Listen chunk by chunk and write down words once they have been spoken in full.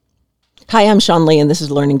Hi, I'm Sean Lee, and this is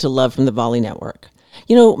Learning to Love from the Volley Network.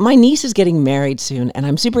 You know, my niece is getting married soon, and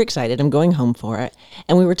I'm super excited. I'm going home for it.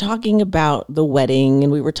 And we were talking about the wedding,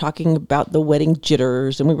 and we were talking about the wedding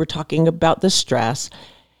jitters, and we were talking about the stress.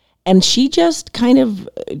 And she just kind of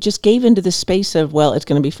just gave into the space of, well, it's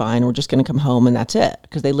going to be fine. We're just going to come home, and that's it,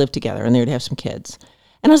 because they live together, and they would have some kids.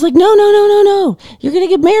 And I was like, no. You're going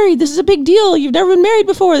to get married. This is a big deal. You've never been married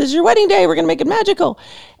before. This is your wedding day. We're going to make it magical.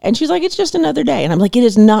 And she's like, it's just another day. And I'm like, it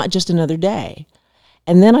is not just another day.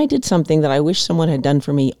 And then I did something that I wish someone had done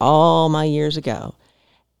for me all my years ago.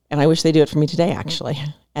 And I wish they do it for me today, actually.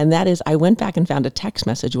 And that is, I went back and found a text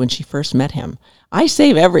message when she first met him. I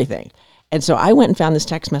save everything. And so I went and found this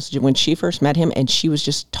text message when she first met him, and she was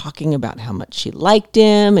just talking about how much she liked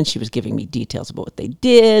him, and she was giving me details about what they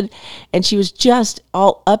did, and she was just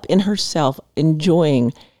all up in herself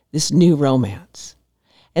enjoying this new romance.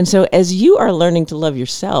 And so as you are learning to love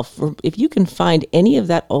yourself, if you can find any of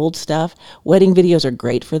that old stuff, wedding videos are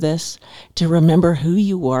great for this, to remember who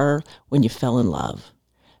you were when you fell in love,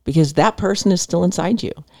 because that person is still inside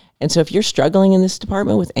you. And so if you're struggling in this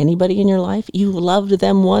department with anybody in your life, you loved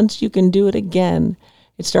them once, you can do it again.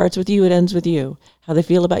 It starts with you, it ends with you. How they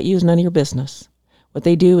feel about you is none of your business. What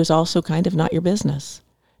they do is also kind of not your business,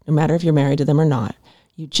 no matter if you're married to them or not.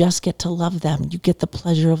 You just get to love them. You get the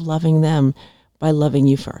pleasure of loving them by loving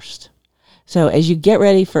you first. So as you get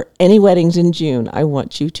ready for any weddings in June, I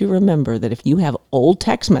want you to remember that if you have old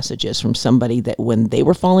text messages from somebody that when they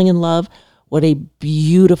were falling in love, what a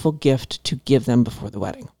beautiful gift to give them before the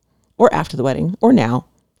wedding. Or after the wedding, or now,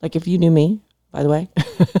 like if you knew me, by the way.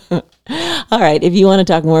 All right, if you want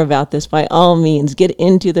to talk more about this, by all means, get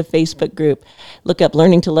into the Facebook group. Look up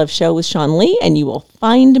Learning to Love Show with Sean Lee, and you will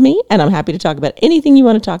find me, and I'm happy to talk about anything you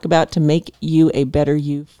want to talk about to make you a better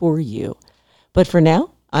you for you. But for now,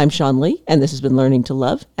 I'm Sean Lee, and this has been Learning to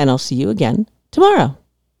Love, and I'll see you again tomorrow.